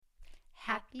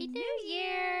Happy New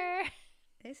Year!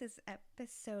 This is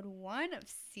episode 1 of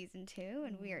season 2,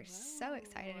 and we are so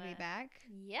excited to be back.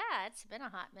 Yeah, it's been a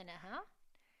hot minute, huh?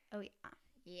 Oh, yeah.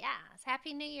 Yeah, it's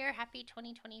Happy New Year, Happy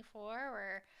 2024.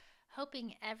 We're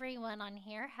hoping everyone on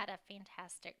here had a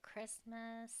fantastic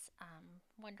Christmas,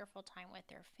 wonderful time with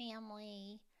their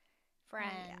family,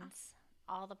 friends,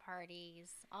 all the parties,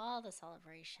 all the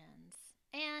celebrations,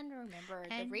 and remember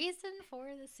the reason for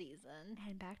the season.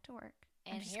 And back to work.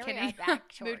 And here we are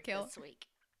back to work this week.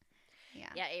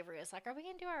 Yeah, Avery was like, are we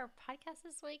going to do our podcast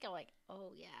this week? I'm like,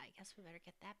 oh, yeah, I guess we better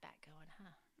get that back going, huh?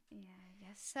 Yeah, I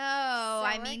guess so.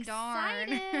 I mean, darn.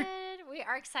 We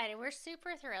are excited. We're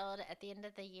super thrilled. At the end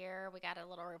of the year, we got a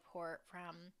little report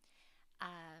from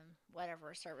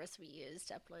whatever service we used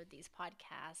to upload these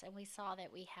podcasts, and we saw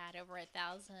that we had over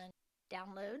 1,000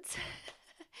 downloads.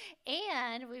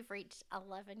 And we've reached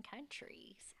 11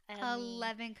 countries.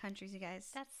 11 countries, you guys.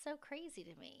 That's so crazy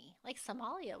to me. Like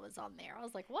Somalia was on there. I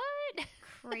was like, what?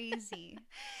 Crazy.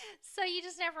 So you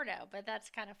just never know, but that's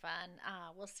kind of fun.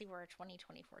 We'll see where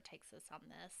 2024 takes us on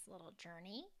this little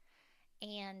journey.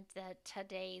 And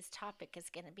today's topic is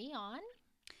going to be on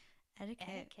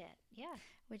etiquette. Yeah.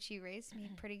 Which you raised me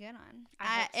pretty good on.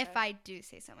 If so. I do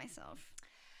say so myself.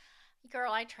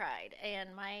 Girl, I tried.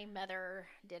 And my mother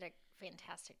did a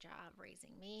fantastic job raising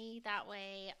me that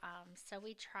way. So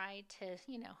we tried to,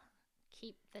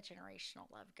 keep the generational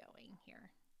love going here.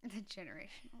 The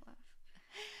generational love.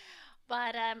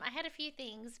 But I had a few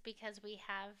things because we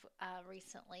have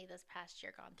recently, this past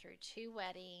year, gone through 2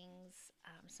 weddings,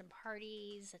 some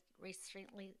parties,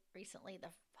 recently the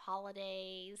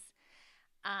holidays.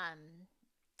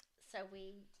 So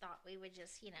we thought we would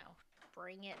just,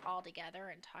 bring it all together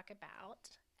and talk about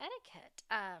etiquette,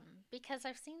 because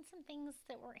I've seen some things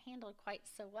that weren't handled quite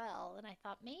so well, and I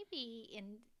thought maybe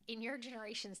in your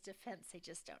generation's defense, they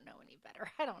just don't know any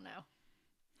better. I don't know.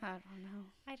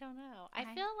 I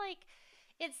feel like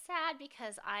it's sad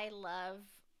because I love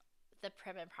the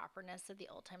prim and properness of the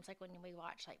old times, like when we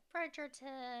watch like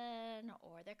Bridgerton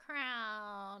or The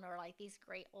Crown or like these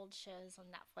great old shows on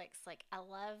Netflix. Like I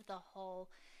love the whole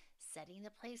setting the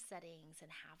place settings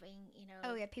and having,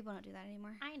 Oh, yeah, people don't do that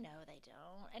anymore. I know they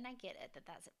don't, and I get it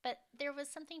that's it. But there was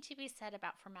something to be said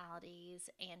about formalities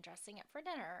and dressing up for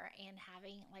dinner and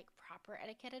having, like, proper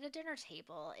etiquette at a dinner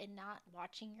table and not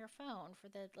watching your phone for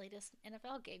the latest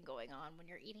NFL game going on when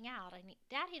you're eating out.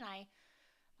 Daddy and I,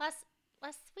 last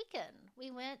weekend, we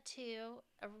went to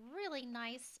a really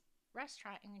nice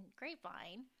restaurant in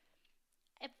Grapevine,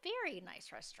 a very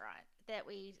nice restaurant that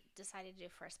we decided to do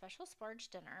for a special splurge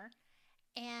dinner.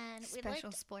 And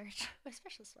special splurge.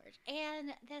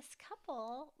 And this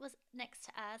couple was next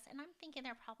to us, and I'm thinking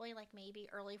they're probably like maybe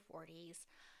early 40s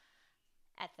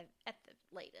at the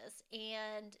latest.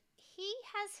 And he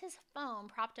has his phone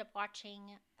propped up watching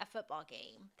a football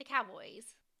game, the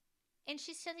Cowboys. And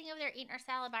she's sitting over there eating her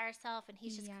salad by herself, and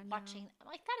he's just watching. I'm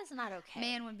like, that is not okay.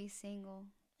 Man would be single.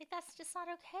 Like, that's just not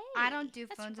okay. I don't do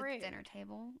phones at the dinner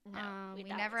table. No, we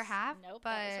never have. Nope,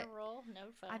 but that was a rule. No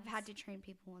phones. I've had to train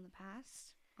people in the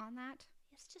past on that.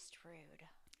 It's just rude.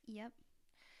 Yep.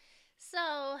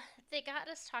 So they got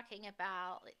us talking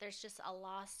about, like, there's just a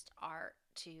lost art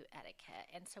to etiquette,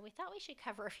 and so we thought we should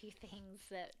cover a few things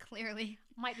that clearly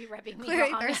might be rubbing me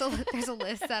wrong. There's a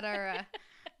list that are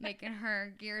making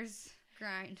her gears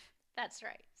grind. That's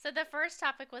right. So the first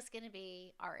topic was going to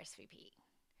be RSVP.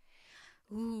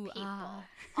 Ooh, people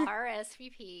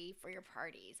RSVP for your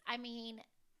parties. I mean,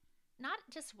 not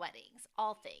just weddings,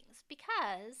 all things.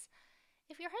 Because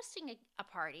if you're hosting a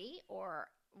party, or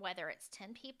whether it's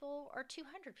 10 people or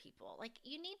 200 people, like,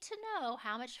 you need to know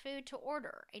how much food to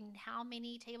order and how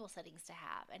many table settings to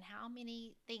have and how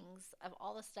many things of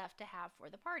all the stuff to have for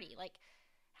the party. Like,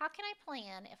 how can I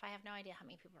plan if I have no idea how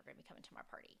many people are going to be coming to my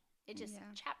party? It just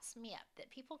chaps me up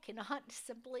that people cannot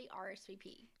simply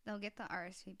RSVP. They'll get the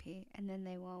RSVP, and then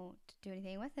they won't do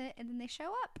anything with it, and then they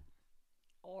show up.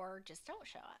 Or just don't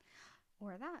show up.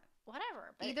 Or that.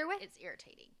 Whatever. But either way. It's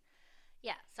irritating.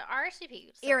 Yeah, so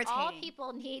RSVP. So irritating. All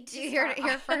people need to hear it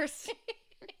here first.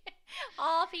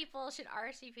 All people should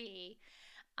RSVP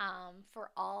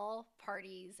for all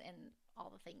parties and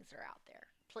all the things that are out there.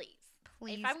 Please.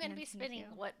 If I'm going to be spending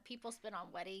what people spend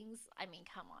on weddings, I mean,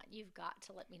 come on. You've got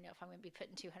to let me know if I'm going to be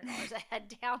putting $200 a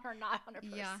head down or not on a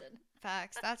person. Yeah,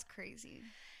 facts. That's crazy.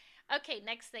 Okay,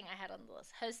 next thing I had on the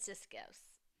list, hostess gifts.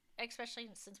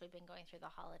 Especially since we've been going through the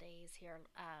holidays here.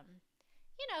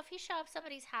 If you show up,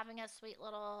 somebody's having a sweet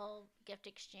little gift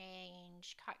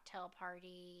exchange, cocktail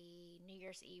party, New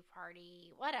Year's Eve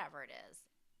party, whatever it is.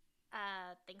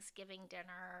 Thanksgiving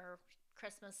dinner,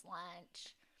 Christmas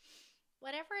lunch.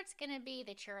 whatever it's going to be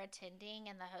that you're attending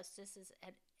and the hostess is,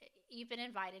 you've been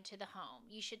invited to the home,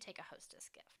 you should take a hostess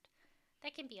gift.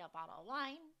 That can be a bottle of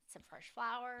wine, some fresh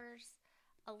flowers,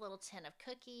 a little tin of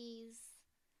cookies,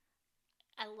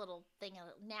 a little thing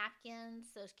of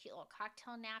napkins, those cute little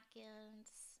cocktail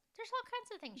napkins. There's all kinds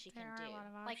of things you can do. A lot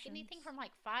of like anything from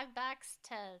like $5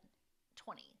 to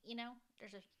 20.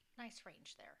 There's a nice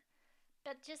range there.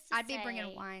 But just to I'd be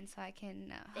bringing wine so I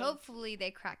can hopefully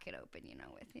they crack it open,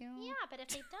 with you. Yeah, but if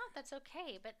they don't, that's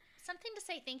okay. But something to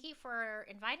say thank you for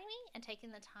inviting me and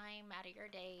taking the time out of your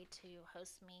day to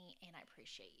host me, and I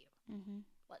appreciate you. Mm-hmm.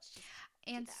 Let's just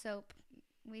and soap.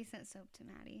 We sent soap to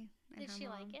Maddie. Did she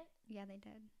like it? Yeah, they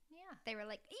did. Yeah. They were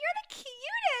like, "You're the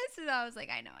cutest," and I was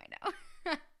like, "I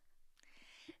know."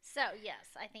 So, yes,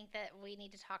 I think that we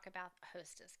need to talk about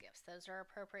hostess gifts. Those are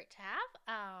appropriate to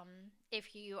have.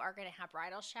 If you are going to have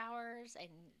bridal showers, and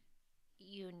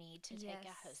you need to take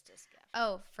a hostess gift.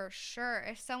 Oh, for sure.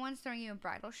 If someone's throwing you a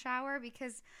bridal shower,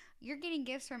 because you're getting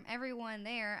gifts from everyone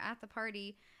there at the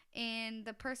party, and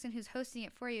the person who's hosting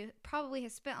it for you probably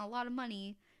has spent a lot of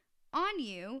money on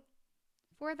you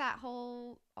for that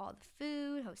all the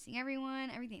food, hosting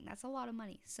everything. That's a lot of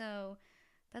money. So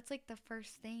that's like the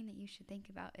first thing that you should think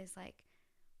about is like,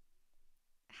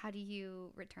 how do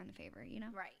you return the favor,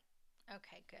 Right.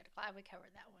 Okay, good. Glad we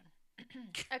covered that one.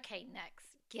 Okay, next.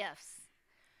 Gifts.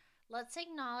 Let's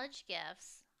acknowledge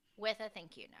gifts with a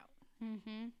thank you note.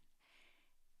 Mm-hmm.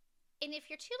 And if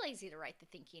you're too lazy to write the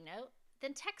thank you note,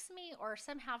 then text me or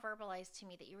somehow verbalize to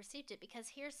me that you received it, because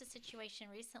here's the situation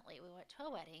recently. We went to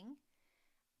a wedding.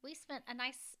 We spent a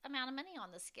nice amount of money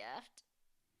on this gift.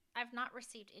 I've not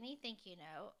received any thank you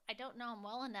note. I don't know them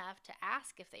well enough to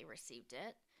ask if they received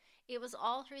it. It was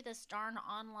all through this darn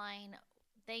online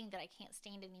thing that I can't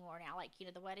stand anymore now. Like,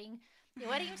 the wedding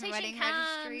invitation comes.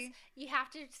 Registry. You have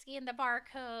to scan the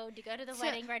barcode to go to the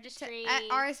wedding registry. At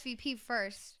RSVP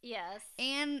first. Yes.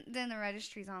 And then the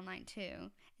registry's online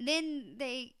too. And then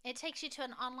it takes you to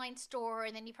an online store,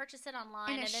 and then you purchase it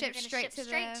online, and then you're going to ship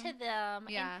straight to them.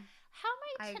 Yeah. And how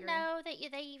am I to know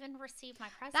that they even received my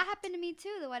present? That happened to me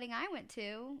too. The wedding I went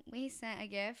to, we sent a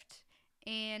gift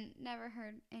and never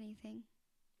heard anything.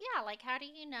 Yeah, like how do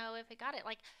you know if it got it?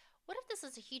 Like, what if this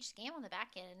is a huge scam on the back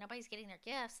end and nobody's getting their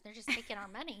gifts and they're just taking our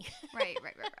money? Right.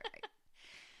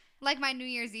 Like my New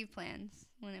Year's Eve plans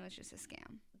when it was just a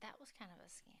scam. That was kind of a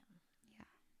scam. Yeah.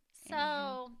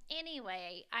 So,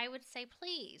 anyway, I would say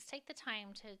please take the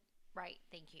time to write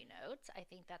thank you notes. I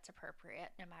think that's appropriate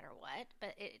no matter what,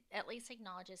 but it at least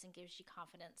acknowledges and gives you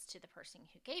confidence to the person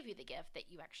who gave you the gift that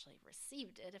you actually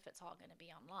received it, if it's all going to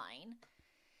be online.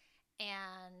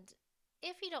 And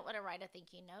if you don't want to write a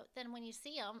thank you note, then when you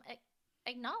see them,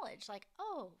 acknowledge, like,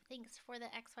 oh, thanks for the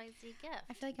XYZ gift.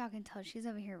 I feel like y'all can tell she's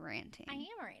over here ranting. I am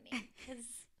ranting because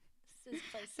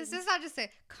this is not just a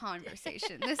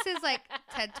conversation. This is like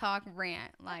TED Talk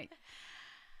rant. Like,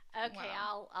 okay,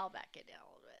 wow. I'll back it down a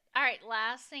little bit. All right,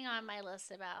 last thing on my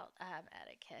list about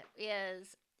etiquette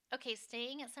is, okay,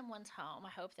 staying at someone's home. I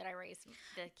hope that I raised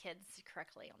the kids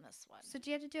correctly on this one. So do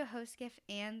you have to do a host gift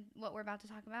and what we're about to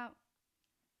talk about?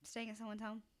 Staying at someone's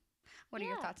home? What are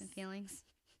your thoughts and feelings?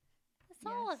 That's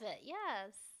all of it,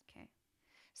 yes. Okay.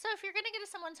 So if you're going to go to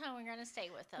someone's home and you're going to stay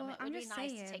with them, it would be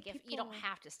nice to take a gift. You don't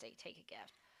have to take a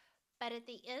gift. But at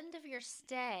the end of your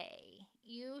stay,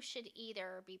 you should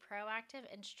either be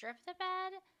proactive and strip the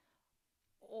bed,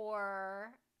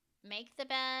 or make the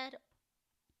bed,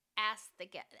 ask the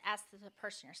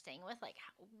person you're staying with, like,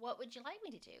 what would you like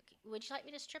me to do? Would you like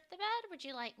me to strip the bed? Would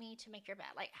you like me to make your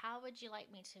bed? Like, how would you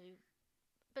like me to?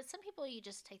 But some people, you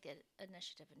just take the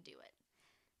initiative and do it.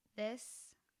 This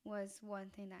was one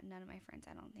thing that none of my friends,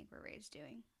 I don't think, were raised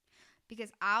doing.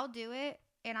 Because I'll do it,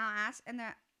 and I'll ask, and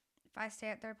if I stay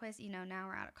at their place, now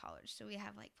we're out of college, so we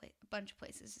have, like, a bunch of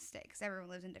places to stay, because everyone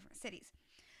lives in different cities.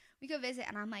 We go visit,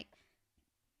 and I'm like,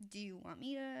 do you want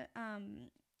me to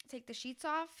take the sheets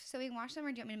off so we can wash them,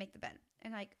 or do you want me to make the bed?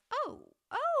 And like,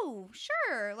 oh,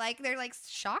 sure. Like, they're, like,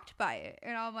 shocked by it.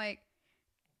 And I'm like,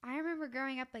 I remember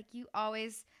growing up, like, you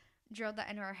always drilled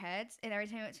that into our heads, and every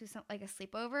time we went to a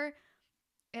sleepover,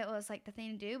 it was, like, the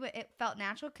thing to do, but it felt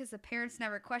natural because the parents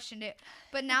never questioned it.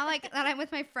 But now, like, that I'm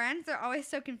with my friends, they're always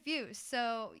so confused.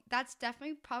 So that's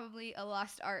definitely probably a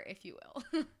lost art, if you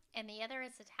will. And the other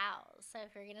is the towels. So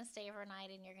if you're going to stay overnight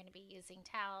and you're going to be using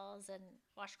towels and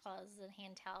washcloths and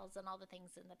hand towels and all the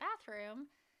things in the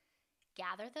bathroom,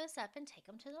 gather those up and take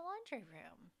them to the laundry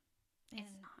room.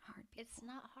 It's not hard, people. It's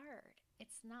not hard.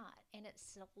 It's not. And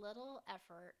it's a little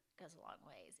effort goes a long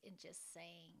ways in just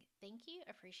saying, thank you,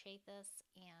 appreciate this,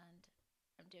 and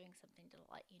I'm doing something to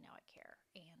let you know I care.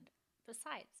 And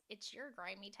besides, it's your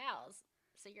grimy towels.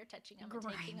 So you're touching them and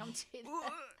taking them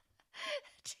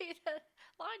to the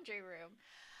laundry room.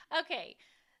 Okay.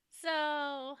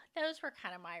 So those were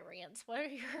kind of my rants. What are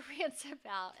your rants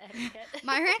about etiquette?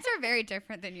 My rants are very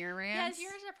different than your rants. Yes,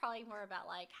 yours are probably more about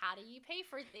like how do you pay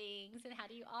for things and how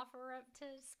do you offer up to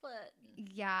split.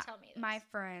 Yeah, Tell me those. my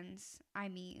friends. I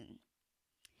mean,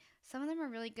 some of them are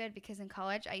really good because in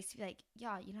college I used to be like,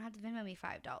 yeah, you don't have to Venmo me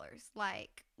 $5.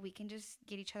 Like we can just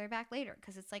get each other back later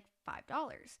because it's like $5.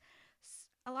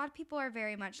 A lot of people are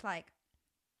very much like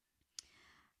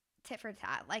tit for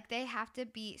tat. Like they have to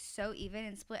be so even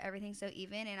and split everything so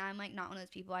even. And I'm like not one of those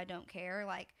people. I don't care.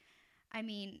 Like, I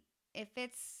mean, if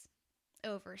it's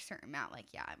over a certain amount, like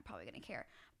yeah, I'm probably gonna care.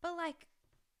 But like,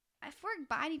 if we're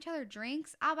buying each other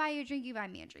drinks, I'll buy you a drink, you buy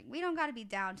me a drink. We don't got to be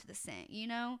down to the cent, you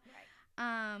know.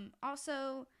 Right.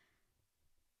 Also,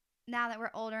 now that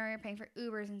we're older, we're paying for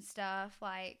Ubers and stuff.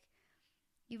 Like,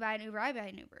 you buy an Uber, I buy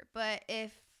an Uber. But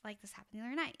if like this happened the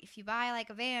other night, if you buy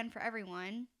like a van for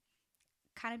everyone,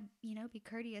 kind of, you know, be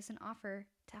courteous and offer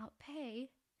to help pay.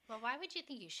 Well, why would you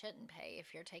think you shouldn't pay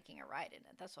if you're taking a ride in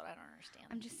it? That's what I don't understand.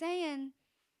 I'm just saying,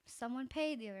 someone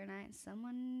paid the other night.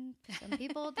 Some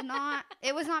people did not.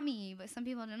 It was not me, but some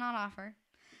people did not offer.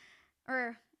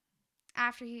 Or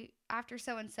after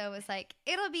so and so was like,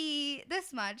 it'll be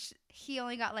this much. He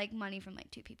only got like money from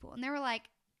like 2 people, and there were like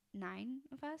 9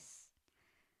 of us,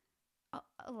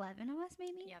 11 of us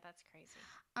maybe. Yeah, that's crazy.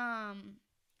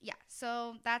 Yeah,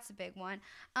 so that's a big one.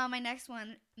 My next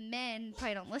one, men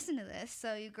probably don't listen to this,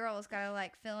 so you girls gotta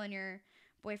like fill in your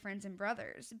boyfriends and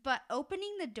brothers. But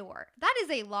opening the door, that is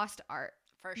a lost art.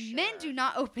 For sure. Men do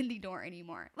not open the door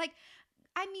anymore. Like,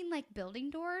 I mean, like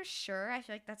building doors, sure. I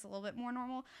feel like that's a little bit more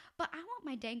normal. But I want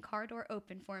my dang car door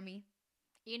open for me.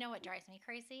 You know what drives me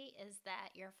crazy is that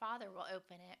your father will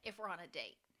open it if we're on a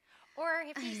date. Or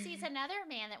if he sees another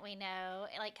man that we know,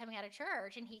 like coming out of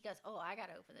church, and he goes, "Oh, I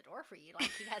gotta open the door for you." Like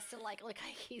he has to like look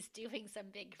like he's doing some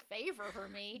big favor for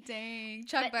me. Dang,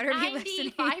 Chuck But better be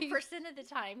listening. 95% of the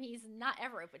time, he's not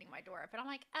ever opening my door up. And I'm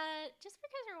like, just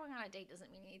because we're going on a date doesn't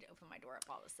mean you need to open my door up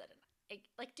all of a sudden.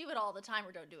 Like do it all the time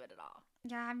or don't do it at all.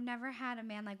 Yeah, I've never had a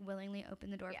man like willingly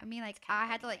open the door for me. Like it's kinda I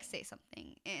had to like annoying. say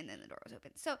something, and then the door was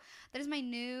open. So that is my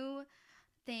new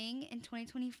thing in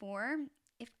 2024.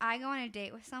 If I go on a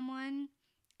date with someone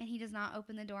and he does not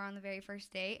open the door on the very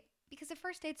first date, because the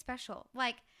first date's special,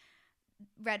 like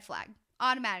red flag,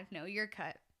 automatic, no, you're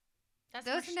cut.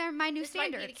 Those are my new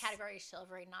standards. Might be the category of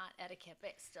chivalry, not etiquette,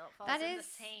 but still falls That in is,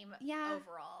 the same yeah,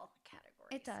 overall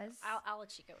category. it does. So I'll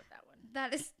let you go with that one.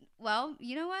 That is, well,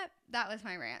 you know what? That was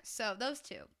my rant. So those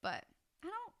 2, but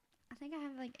I think I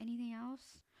have like anything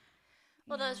else.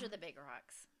 Well, Yeah. those were the big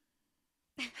rocks.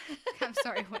 I'm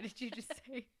sorry, what did you just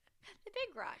say? The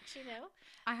big rocks, you know.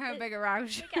 I heard bigger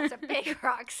rocks. We got some big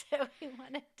rocks that we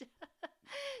wanted to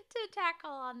tackle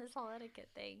on this whole etiquette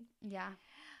thing. Yeah.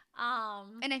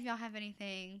 And if y'all have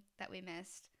anything that we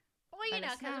missed, well, you let know,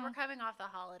 us because know. we're coming off the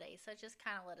holiday, so just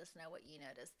kind of let us know what you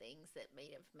notice, things that may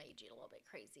have made you a little bit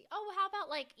crazy. Oh, how about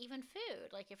like even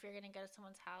food? Like if you're going to go to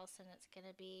someone's house and it's going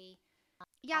to be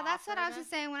yeah, that's what I was offered. just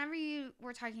saying. Whenever you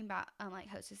were talking about like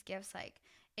hostess gifts, like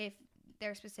if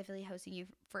they're specifically hosting you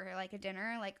for like a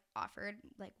dinner, like offered,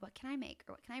 like what can I make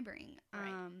or what can I bring?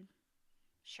 Right.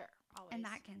 Sure, always. And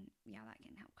that can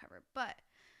help cover. But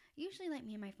usually, like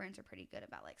me and my friends are pretty good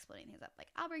about like splitting things up. Like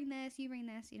I'll bring this, you bring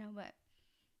this, you know. But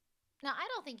now I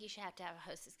don't think you should have to have a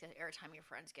hostess every time your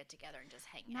friends get together and just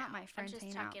hang out. not my friends I'm just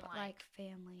hang out, talking but like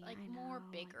family, like I more know.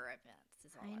 bigger events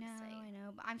is all I I'm saying.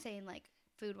 know. But I'm saying like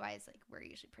food wise, like we're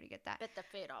usually pretty good at that. But the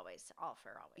food always.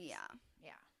 Yeah.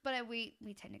 Yeah. But we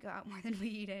tend to go out more than we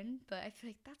eat in. But I feel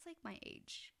like that's like my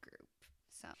age group.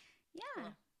 So yeah.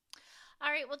 Cool.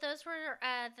 All right. Well, those were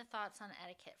the thoughts on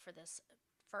etiquette for this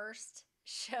first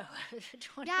show of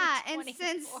 2024. Yeah, and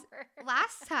since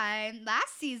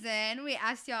last season, we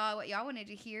asked y'all what y'all wanted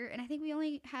to hear, and I think we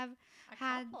only have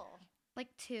had couple. like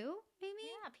 2 maybe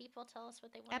Yeah, people tell us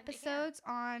what they want episodes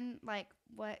on like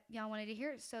what y'all wanted to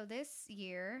hear. So this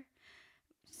year,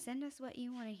 send us what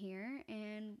you want to hear,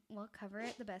 and we'll cover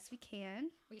it the best we can.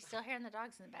 We still hearing the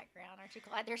dogs in the background. Aren't you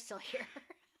glad they're still here?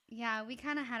 Yeah, we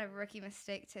kind of had a rookie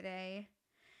mistake today.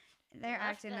 They're Left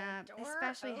acting the up, door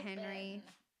especially open. Henry.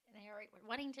 They are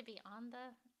wanting to be on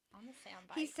the sound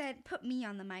bite. He said, "Put me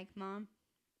on the mic, Mom."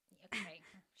 Okay,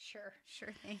 sure.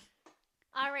 Sure thing.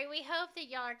 All right, we hope that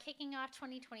y'all are kicking off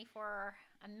 2024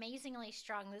 amazingly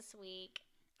strong this week.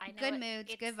 I know Good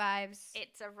moods, good vibes.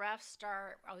 It's a rough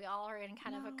start. We all are in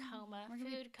kind of a coma, We're gonna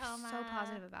be food coma. So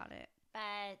positive about it.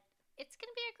 But it's going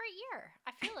to be a great year.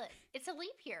 I feel it. It's a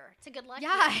leap year. It's a good luck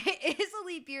Yeah, year. it is a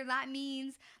leap year. That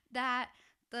means that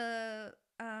the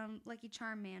Lucky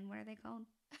Charm man, what are they called?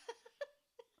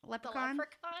 Leprechaun. The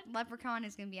Leprechaun? Leprechaun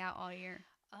is gonna be out all year.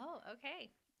 Oh, okay.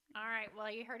 All right. Well,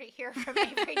 you heard it here from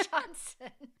Avery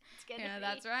Johnson. It's gonna be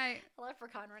That's right. a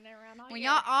leprechaun running around all When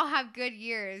year. y'all all have good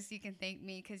years, you can thank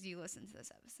me because you listened to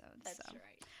this episode. That's so.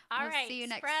 right. All right. See you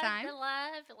next Spread time. the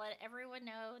love. Let everyone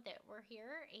know that we're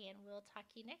here, and we'll talk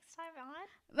to you next time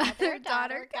on Mother,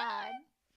 Daughter, God.